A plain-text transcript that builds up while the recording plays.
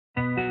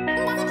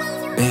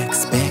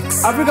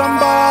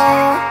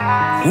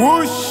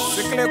Africanboy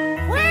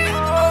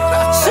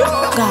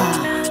Sugar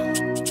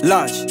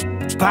Large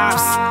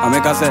Pabs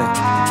Mcfourteen.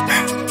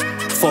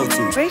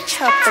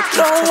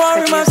 Don't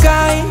worry my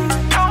guy,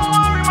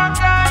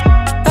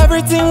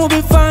 everything will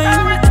be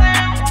fine.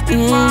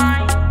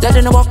 Let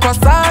them walk across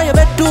you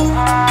bet too.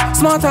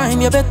 Small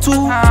time you bet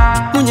too.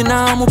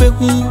 Munjina mube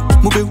hum.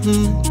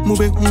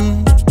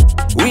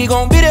 We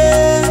gon' be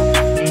there.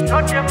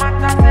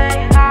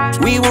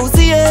 We will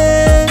see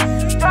it.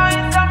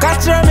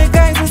 Catch me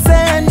guys and say I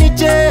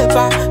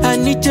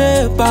need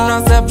you.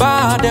 Now say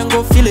bad then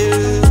go feel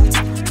it.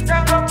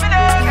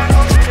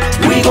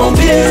 We gon'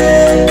 be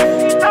there.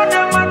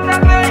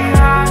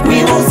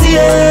 We will see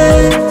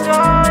it.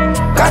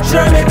 Catch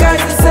me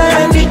guys and say I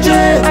need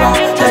you.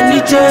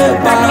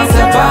 Now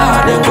say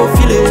bad then go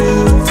feel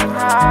it.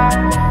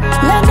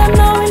 Let them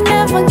know we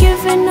never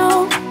giving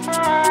up.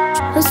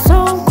 The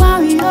song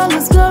Kwahu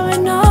always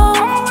going on.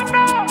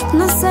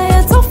 No say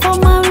it's all for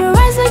my we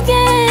rise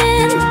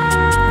again.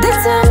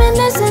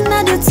 Determination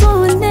not the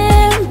two in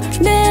them.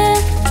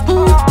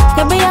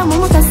 Yabaya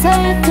mumuka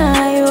say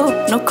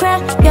kayo. No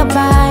crack your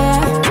buyer.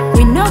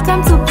 We no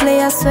come to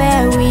play, I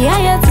swear we are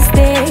here to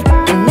stay.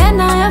 And then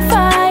I am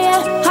fire.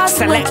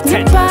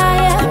 Selected.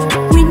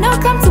 We no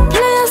come to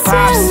play, I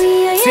swear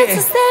we are here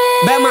to stay.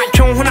 Bear my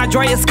tune when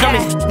joy is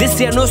coming. This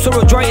year no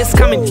sorrow, joy is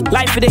coming.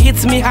 Life it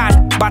hits me hard,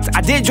 but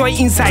I did joy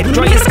inside.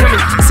 Joy is coming.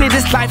 Say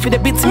this life it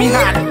beats me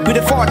hard. With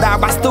the fall down,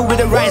 but still with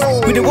the rise.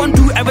 We the one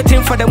do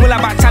everything for the mula,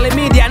 but telling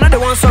me they are not the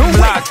ones on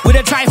blood. We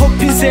the try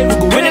hoping say we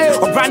go win it,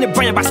 or brand the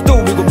brand, but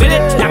still we go build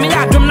it. Now me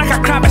I drum like a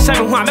crab, I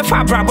shine one. Me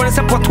far brand, but I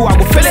support who I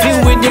go feel it. See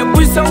when they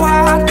push so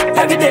hard,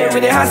 every day we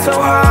they hustle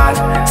so hard.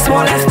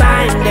 Smallest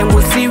time, then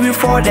we'll see we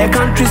for the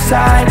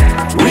countryside.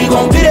 We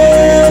gon' be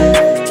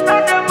there.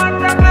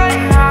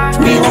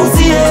 We will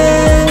see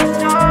it.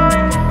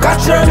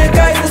 Catch me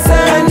guys and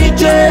say I need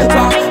you.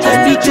 Now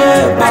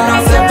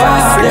say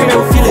bad then go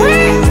feel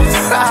it.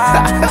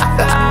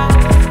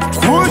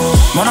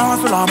 Kush. Man a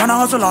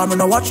hustler, me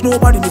no watch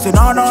nobody, me say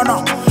nah.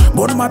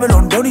 Burn my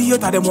belon, don't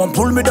hate them won't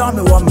pull me down,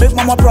 me won't make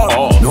mama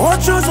proud. No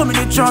watch you, so me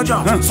the charger.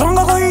 Song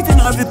I go hit in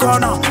every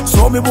corner.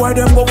 So me boy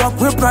them go walk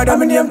with pride,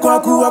 them in them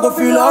Kwahu, I go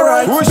feel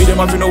alright. Me them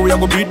have know we a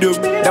go beat them.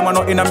 Them a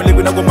not in a me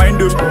living, I go mind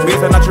them. Me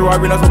say natural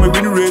winner, so me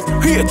win race.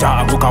 Hater,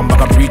 I go come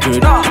back and preach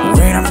it.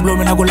 Rain and blow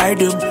me, I go lie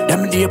them.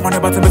 Them deep on the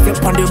bottom, me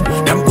step on them.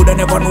 Them coulda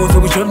never know, so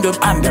we shame them.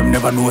 And them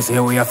never know, say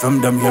we are from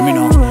them, hear me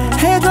now.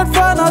 Hatred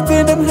for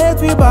nothing, them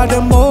hate we by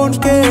them own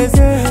case.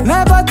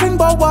 Never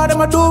think about what them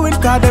a doing,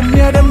 cause them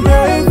near them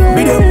grave.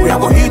 Be them, we a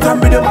go hit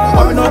and be them.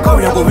 Or we no call,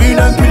 we a go wheel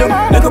and kill them.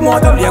 Like a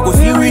mortal, we a go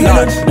see we heal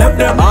them. Left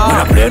them, we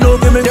a play no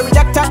game. They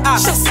rejected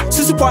us.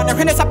 Susu point,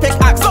 when it's a pick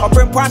axe. Or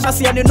bring point, I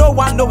see and no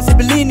one knows it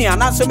be linear.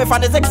 And answer me for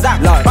the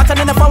zigzag. But I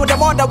never found the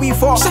more that we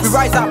fall. We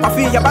rise up, I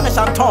feel your banish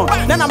and tongue.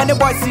 Then I'm in the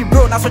boys see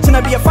bro, now switching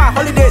to be a far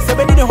holiday. So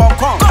we in Hong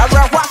Kong. I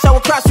run wash, I will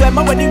crash where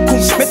my wedding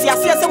comes. Messi, I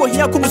see us over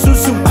here, come soon.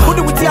 Who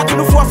do we see to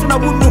the force when I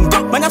would know?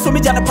 Man, I saw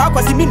me at the park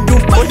was in Mindum.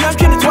 But you're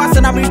killing to us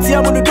and I'm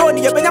here when you don't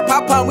need a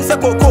papa, we say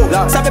cocoa.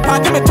 Sabe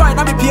party me try,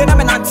 I'm a piano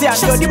and auntie,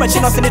 and you're the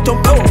machine of it to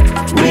go.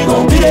 We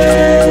gon' be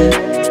there.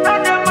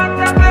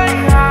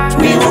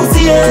 We will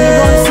see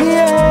it.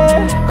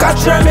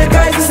 Catch me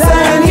guys and say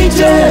I need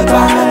you.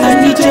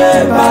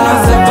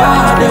 Now say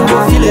bad then go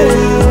feel it.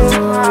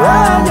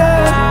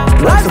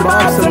 Rise some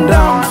ups and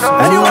downs.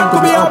 Anyone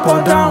could be up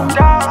or down.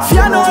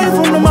 Fear no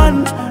evil from the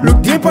man.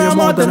 Look deep on your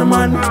mouth of the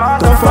man.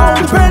 Don't fall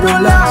the pain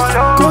don't last.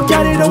 Go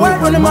carry the weight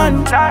from the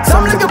man.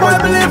 Some little boy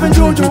believe in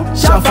juju.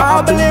 Shafa,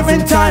 I believe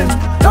in time.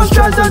 Don't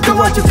stress, just do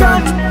what you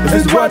can. If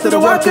it's worth it, the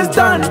work is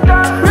done.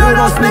 We are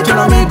not snitching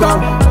on me,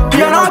 go. We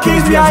are not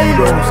kings, we are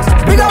heroes.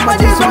 Big up my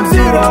G's from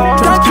zero.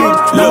 Tranquil,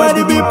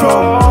 nobody be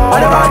pro.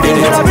 I never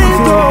did it, I be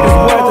pro.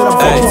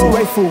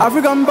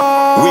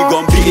 Africanboy. We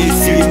gon' be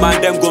easy, man,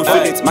 them gon'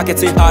 feel it.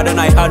 Marketing hard and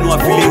I had no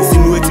feelings.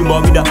 Insinuating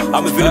about me that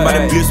I'm feeling by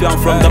the place where I'm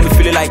from, I'm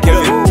feeling like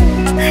heaven.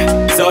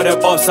 Tell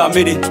them ups, I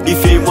made it.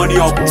 If you ain't money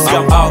up, see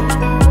I'm out.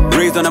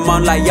 Raised on a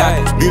man like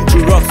yeah. Been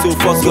through rock, so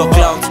fuck your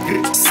clout.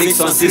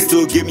 6 on 6,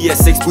 still give me a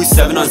 6, push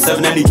 7 on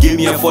 7, and he gave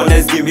me a 4.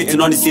 Let's game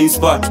hitting on the same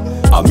spot.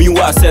 I mean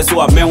what I said, so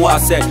I meant what I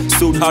said.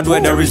 Sold hard where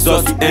the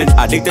results we end.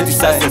 Addicted to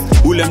success.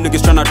 Who them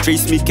niggas tryna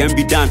trace me can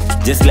be done.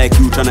 Just like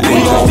you tryna end.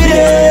 We gon' be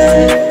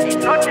there.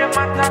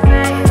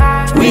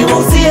 We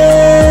will see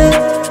it.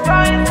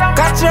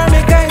 Catch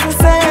me guys and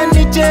say I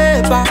need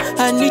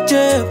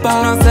you.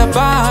 Now say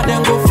bad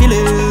then go feel it.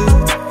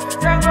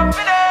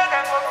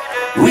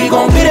 We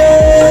gon' be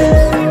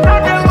there.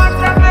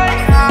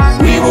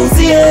 We will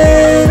see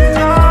it.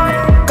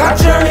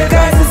 Catch me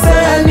guys and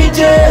say I need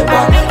you.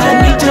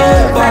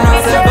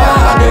 Now say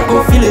bad then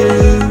go feel it.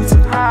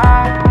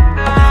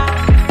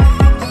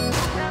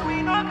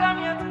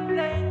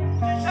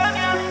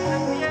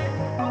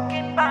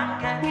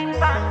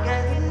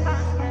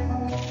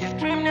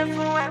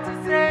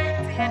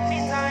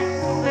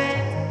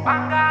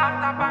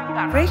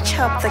 Reach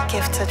up the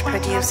gifted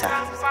producer.